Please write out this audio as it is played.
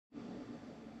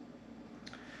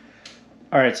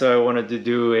Alright, so I wanted to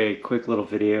do a quick little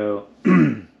video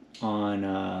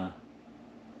on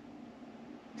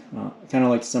kind of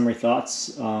like summary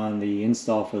thoughts on the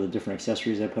install for the different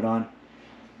accessories I put on.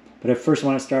 But I first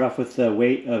want to start off with the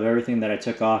weight of everything that I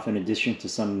took off, in addition to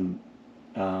some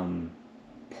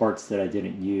parts that I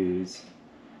didn't use.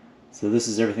 So this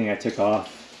is everything I took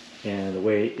off, and the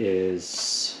weight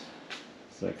is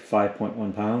like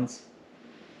 5.1 pounds.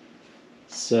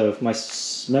 So if my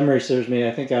memory serves me,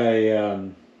 I think I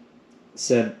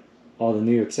said all the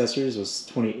new accessories was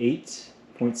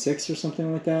 28.6 or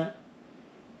something like that.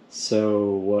 So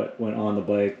what went on the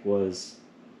bike was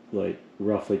like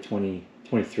roughly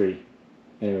 23.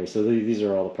 Anyway, so these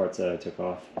are all the parts that I took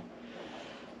off.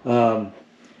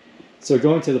 So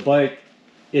going to the bike,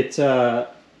 it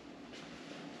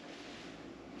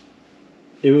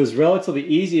was relatively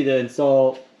easy to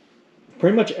install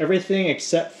pretty much everything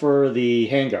except for the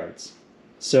handguards.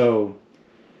 So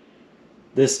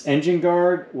this engine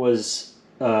guard was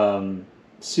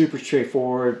super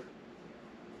straightforward,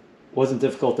 wasn't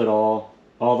difficult at all.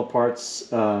 All the parts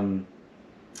that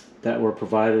were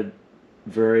provided,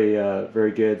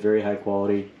 very good, very high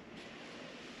quality.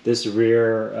 This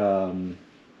rear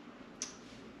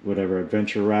whatever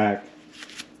adventure rack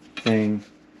thing,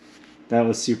 that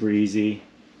was super easy.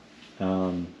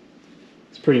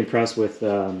 Pretty impressed with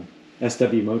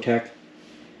SW-MoTech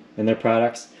and their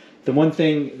products. The one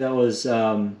thing that was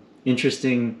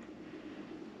interesting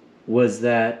was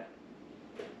that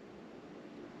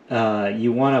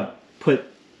you want to put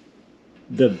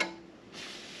the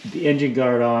engine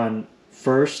guard on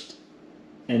first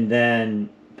and then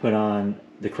put on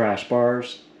the crash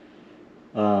bars.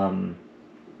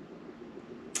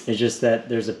 It's just that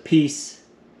there's a piece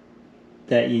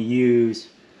that you use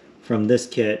from this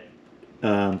kit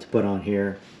to put on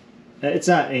here. It's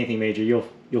not anything major. You'll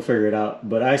figure it out.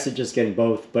 But I suggest getting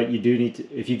both. But you do need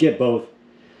to, if you get both,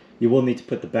 you will need to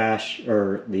put the bash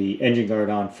or the engine guard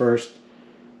on first.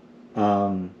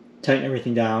 Tighten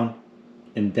everything down,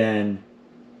 and then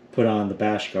put on the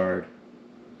bash guard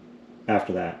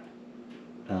after that.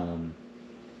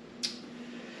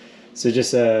 So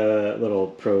just a little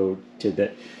pro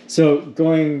tidbit. So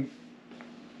going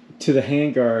to the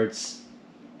hand guards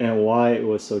and why it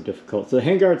was so difficult. So the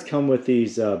handguards come with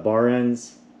these bar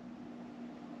ends,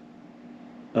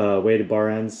 weighted bar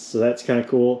ends, so that's kind of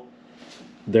cool.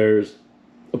 There's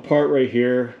a part right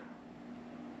here,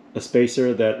 a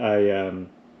spacer that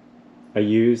I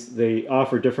use. They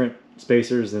offer different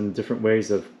spacers and different ways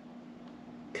of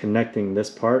connecting this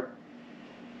part.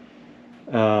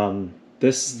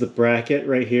 This is the bracket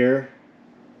right here,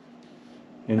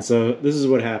 and so this is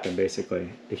what happened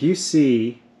basically. If you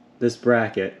see this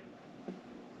bracket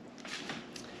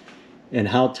and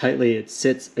how tightly it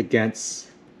sits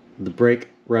against the brake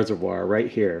reservoir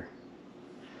right here,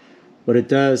 what it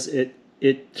does,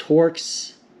 it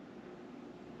torques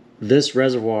this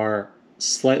reservoir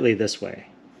slightly this way,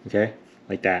 okay,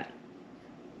 like that,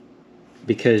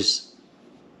 because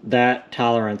that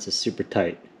tolerance is super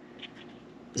tight.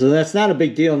 So that's not a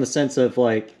big deal in the sense of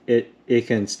like it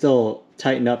can still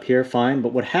tighten up here fine,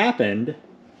 but what happened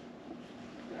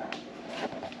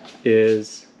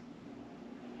is,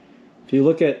 if you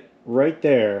look at right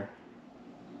there,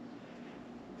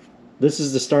 this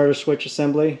is the starter switch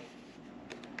assembly.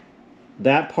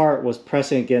 That part was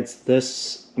pressing against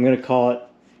this, I'm going to call it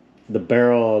the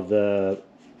barrel of the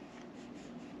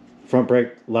front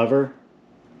brake lever.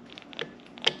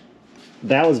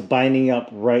 That was binding up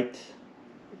right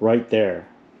there,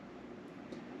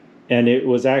 and it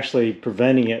was actually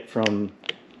preventing it from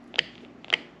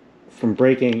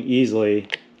braking easily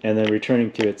and then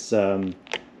returning to its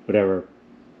whatever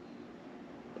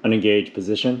unengaged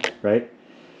position, right?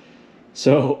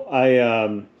 So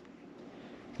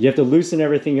you have to loosen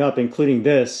everything up, including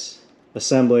this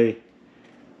assembly,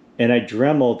 and I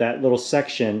dremeled that little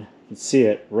section. You can see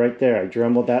it right there. I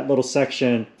dremeled that little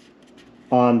section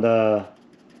on the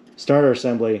starter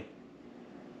assembly,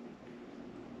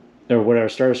 or whatever,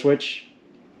 starter switch,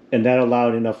 and that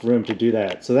allowed enough room to do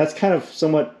that. So that's kind of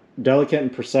somewhat delicate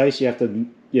and precise. You have to,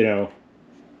 you know,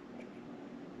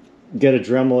 get a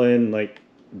Dremel in like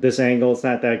this angle. It's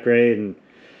not that great, and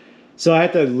so I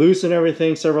had to loosen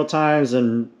everything several times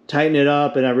and tighten it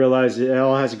up, and I realized it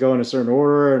all has to go in a certain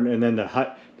order, and then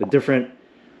the different,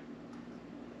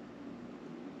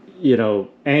 you know,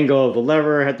 angle of the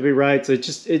lever had to be right. So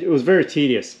it was very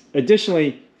tedious.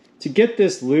 Additionally, to get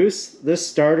this loose, this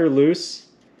starter loose,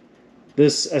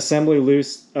 this assembly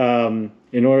loose,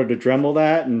 in order to Dremel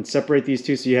that and separate these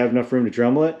two so you have enough room to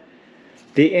Dremel it,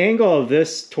 the angle of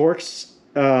this Torx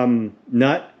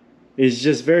nut is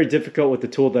just very difficult with the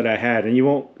tool that I had, and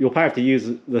you'll probably have to use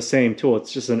the same tool.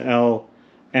 It's just an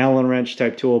Allen wrench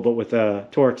type tool, but with a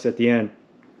Torx at the end.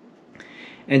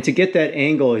 And to get that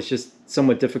angle is just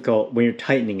somewhat difficult when you're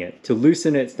tightening it. To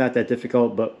loosen it, it's not that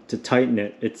difficult, but to tighten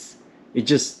it, it's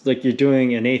just like you're doing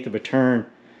 1/8 of a turn,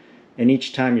 and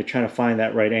each time you're trying to find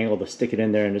that right angle to stick it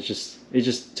in there, and it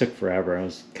just took forever. It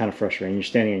was kind of frustrating. You're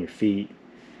standing on your feet.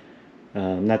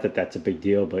 Not that that's a big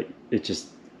deal, but it's just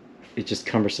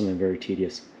cumbersome and very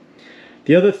tedious.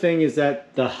 The other thing is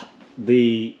that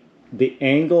the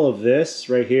angle of this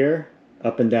right here,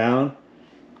 up and down,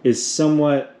 is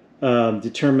somewhat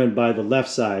determined by the left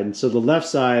side. And so the left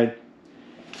side,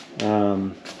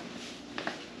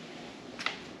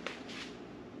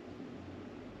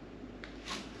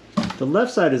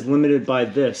 is limited by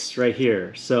this right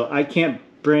here. So I can't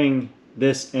bring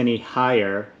this any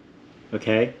higher,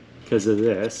 okay, because of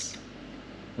this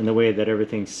and the way that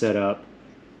everything's set up.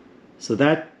 So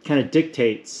that kind of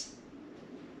dictates,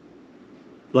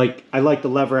 like I like the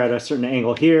lever at a certain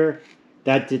angle here.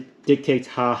 That dictates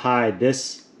how high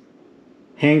this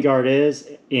handguard is,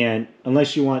 and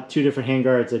unless you want two different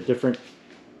handguards at different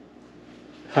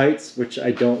heights, which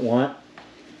I don't want,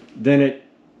 then it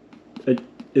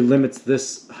limits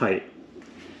this height.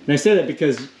 And I say that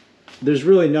because there's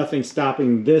really nothing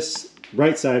stopping this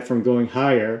right side from going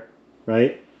higher,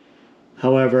 right?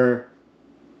 However,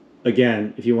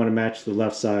 again, if you want to match the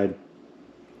left side,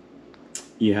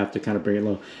 you have to kind of bring it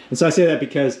low. And so I say that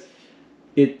because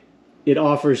it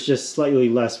offers just slightly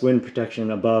less wind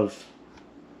protection above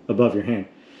your hand.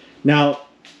 Now,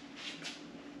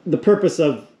 the purpose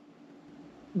of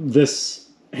this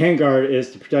handguard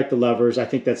is to protect the levers. I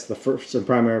think that's the first and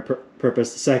primary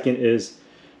purpose. The second is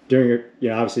during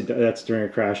obviously that's during a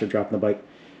crash or dropping the bike,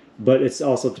 but it's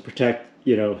also to protect,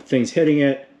 things hitting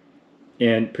it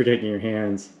and protecting your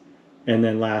hands. And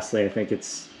then lastly, I think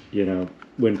it's,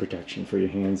 wind protection for your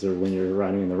hands or when you're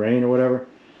riding in the rain or whatever.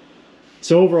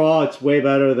 So overall, it's way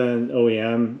better than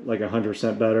OEM, like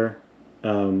 100% better.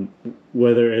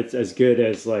 Whether it's as good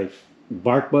as like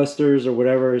Bark Busters or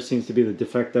whatever seems to be the de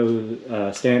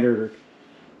facto standard.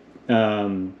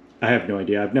 I have no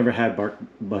idea. I've never had Bark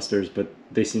Busters, but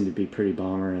they seem to be pretty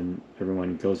bomber, and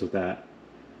everyone goes with that.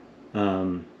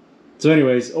 So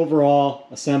anyways, overall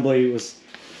assembly was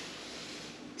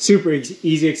super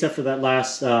easy except for that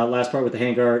last part with the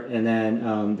handguard, and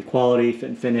then the quality, fit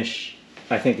and finish,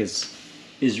 I think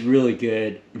is really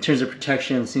good. In terms of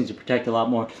protection, it seems to protect a lot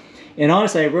more. And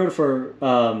honestly, I rode it for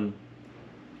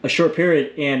a short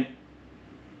period, and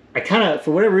I kind of, for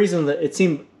whatever reason, it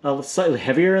seemed slightly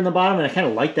heavier in the bottom, and I kind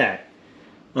of like that.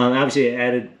 Obviously, it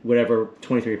added whatever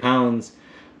 23 pounds,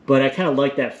 but I kind of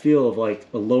like that feel of like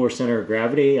a lower center of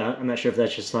gravity. I'm not sure if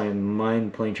that's just my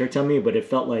mind playing tricks on me, but it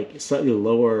felt like slightly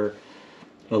lower,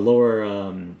 a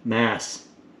lower mass,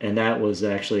 and that was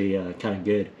actually kind of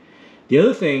good. The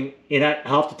other thing, and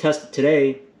I'll have to test it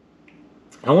today,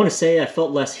 I want to say I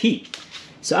felt less heat.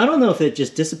 So I don't know if it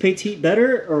just dissipates heat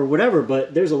better or whatever,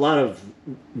 but there's a lot of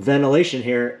ventilation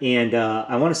here, and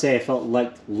I want to say I felt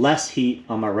like less heat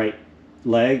on my right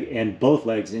leg and both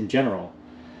legs in general.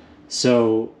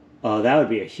 So that would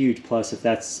be a huge plus if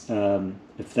that's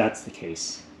the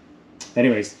case.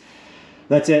 Anyways,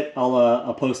 that's it.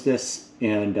 I'll post this,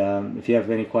 and if you have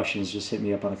any questions, just hit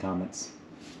me up on the comments.